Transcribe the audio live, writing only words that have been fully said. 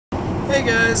Hey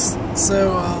guys,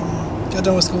 so got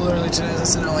done with school early today. As I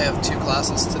said, I only have 2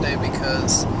 classes today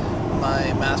because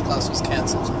my math class was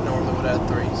cancelled. Normally would have had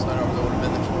 3, so I normally would have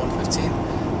been there for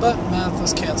 1:15. But math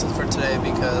was cancelled for today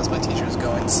because my teacher is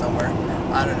going somewhere.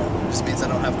 I don't know, it just means I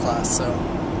don't have class, so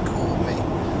cool with me.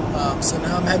 So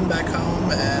now I'm heading back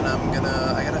home and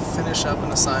I gotta finish up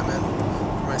an assignment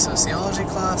for my sociology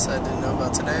class I didn't know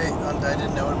about today. I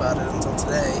didn't know about it until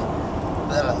today.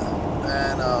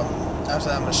 And after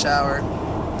that I'm gonna shower,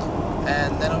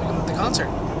 and then I'll be going to the concert.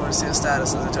 I'm going to see the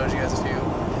Status, as I told you guys a few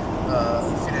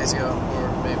days ago, or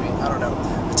maybe, I don't know.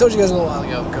 I told you guys a little while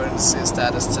ago I'm going to see the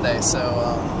Status today, so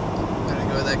I'm going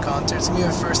to go to that concert. It's going to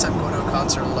be my first time going to a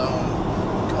concert alone,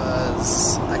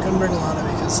 because I couldn't bring Alana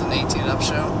because it's an 18 and up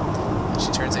show.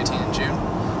 She turns 18 in June,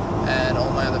 and all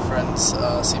my other friends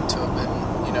seem to have been,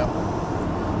 you know,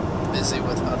 busy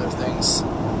with other things.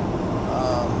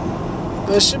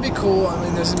 But it should be cool. I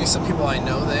mean, there's going to be some people I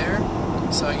know there,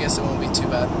 so I guess it won't be too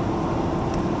bad.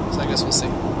 So I guess we'll see.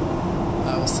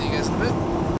 We'll see you guys in a bit.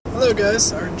 Hello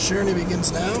guys, our journey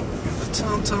begins now. Got the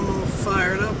TomTom all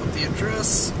fired up with the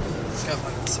address. Got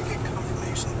my ticket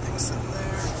confirmation thing sitting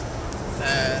there.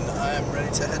 And I'm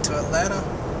ready to head to Atlanta.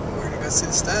 We're going to go see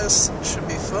the Status. It should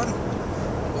be fun.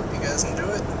 Hope you guys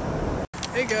enjoy it.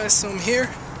 Hey guys, so I'm here.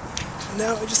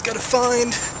 Now I just got to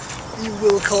find the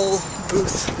Will Call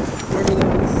booth. Wherever that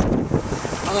is.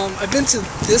 I've been to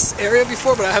this area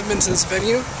before, but I haven't been to this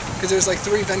venue, because there's like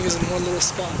 3 venues in one little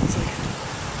spot. It's like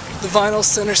the Vinyl,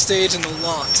 Center Stage, and the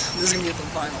Lot. This is going to be at the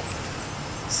Vinyl.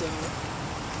 So,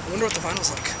 I wonder what the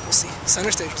Vinyl's like. We'll see.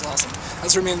 Center Stage was awesome.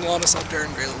 That's where me and Lana saw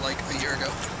Darren Gray like a year ago.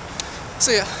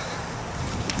 So yeah.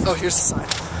 Oh, here's the sign.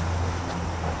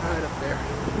 Right up there.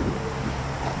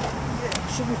 Yeah,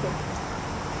 should be fun.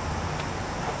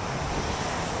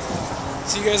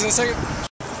 See you guys in a second.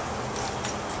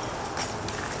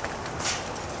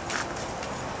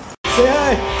 Say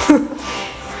hi!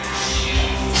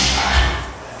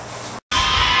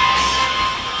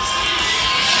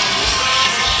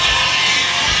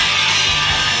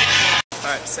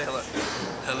 Alright, say hello.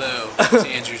 Hello to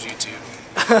Andrew's YouTube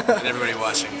and everybody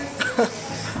watching.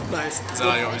 Nice. Is that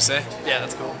all you want me to say? Yeah,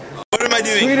 that's cool. What am I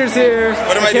doing? Tweeter's here.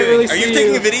 What am I doing? Really Are you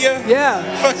taking a video? Yeah.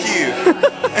 Fuck you.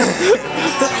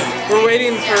 We're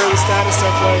waiting for the Status to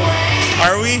upload.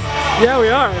 Are we? Yeah, we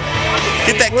are.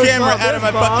 Get that camera out of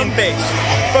my fucking face.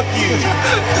 Fuck you.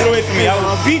 Get away from me. I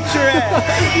will beat your ass.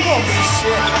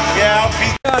 Yeah, I'll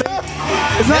beat.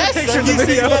 It's not a picture of the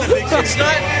video. It's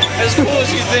not as cool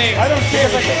as you think. I don't care.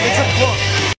 It's a book.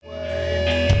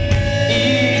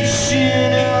 Each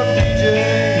and every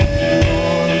day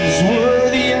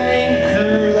was the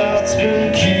anchor that's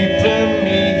been keeping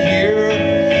me here,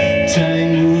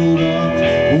 tangled up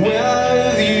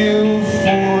with you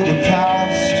for the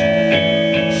past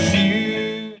few.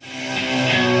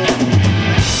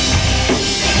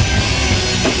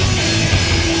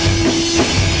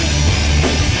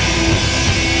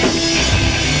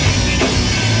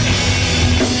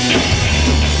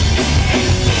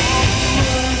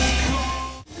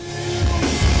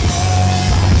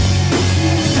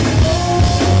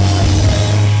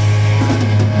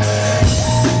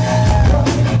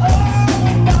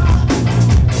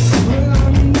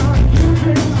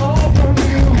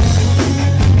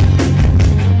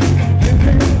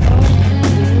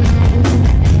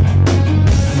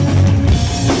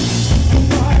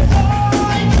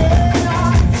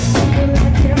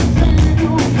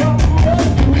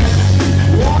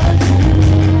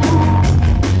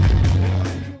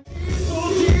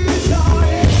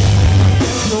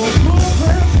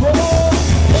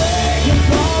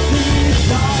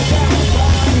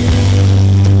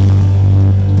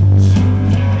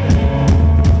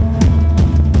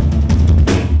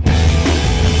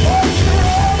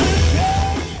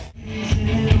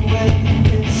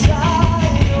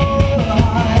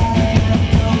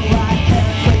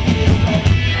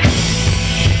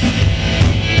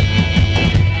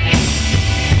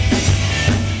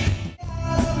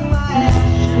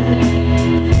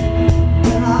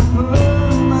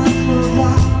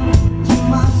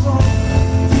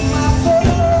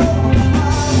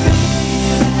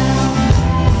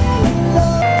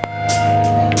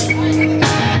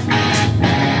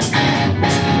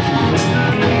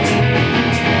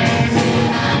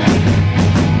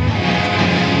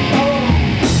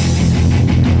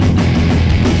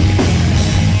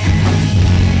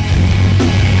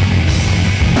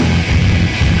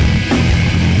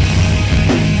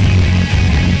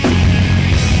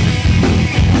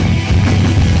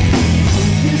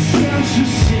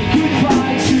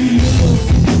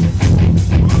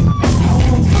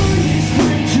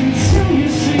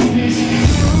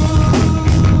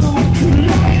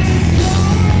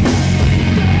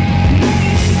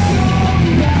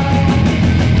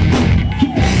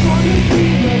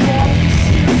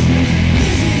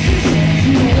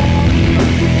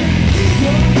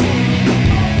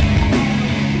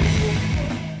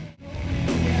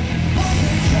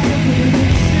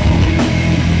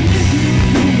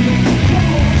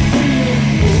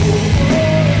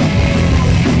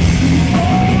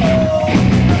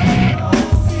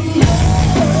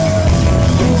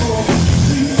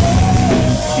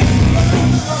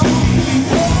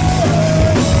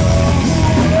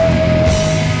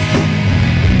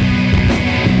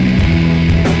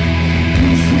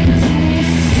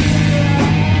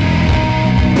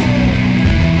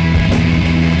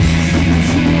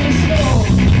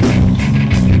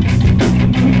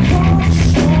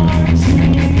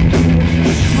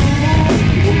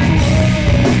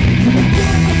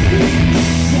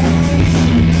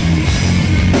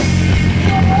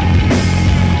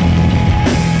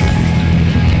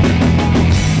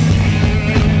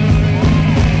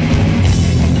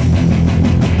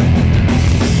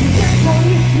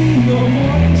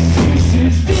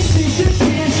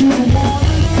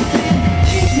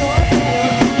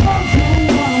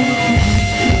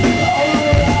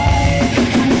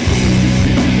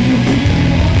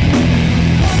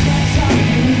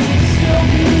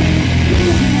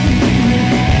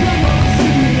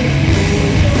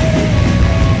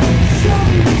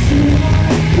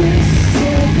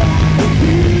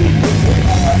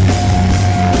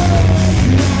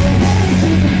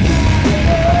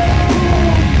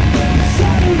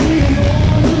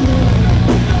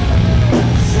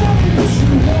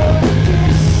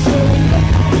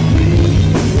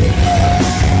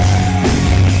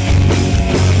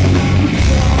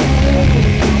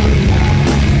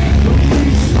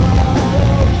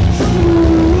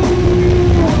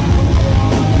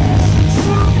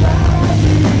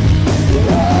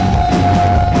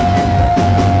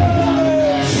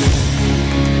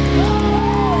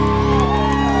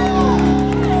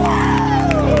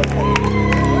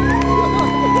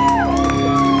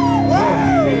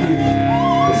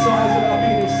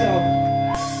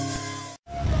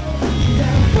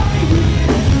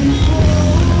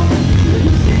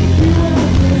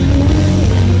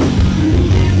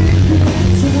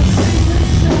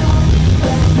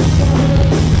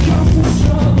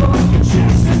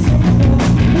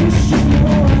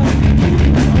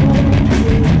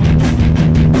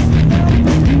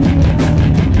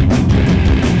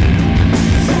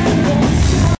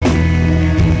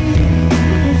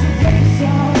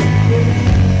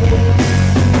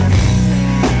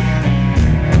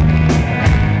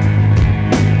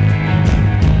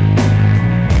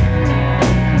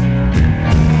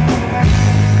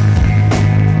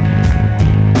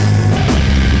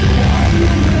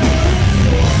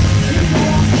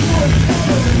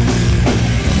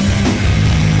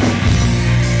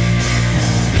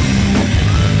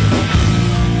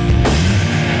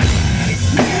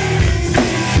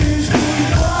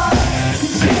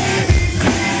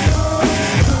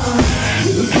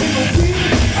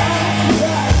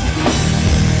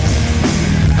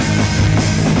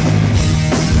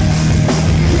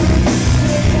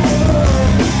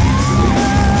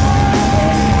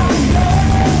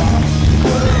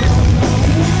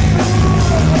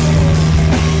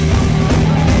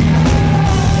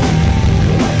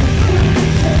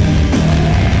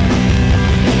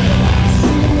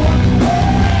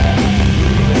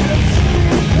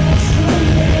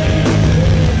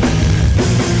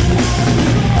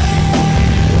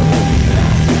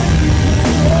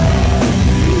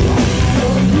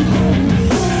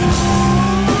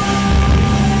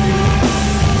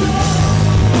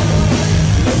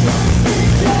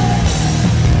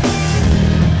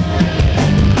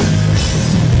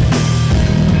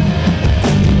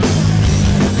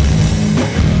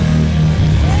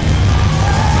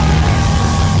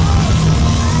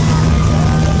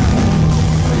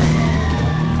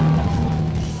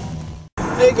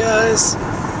 guys.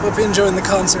 Hope you're enjoying the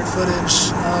concert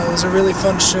footage. It was a really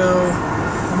fun show.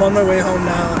 I'm on my way home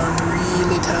now and I'm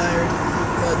really tired.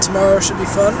 But tomorrow should be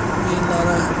fun. Me and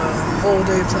Lana have a whole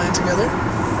day planned together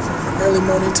from early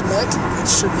morning to night. It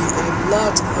should be a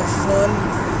lot of fun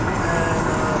and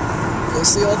you'll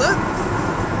see all that.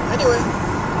 Anyway,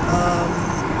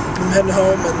 I'm heading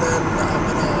home and then I'm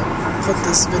gonna put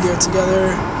this video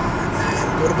together and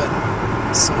go to bed.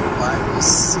 So I will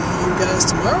see you guys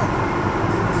tomorrow.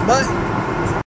 Bye.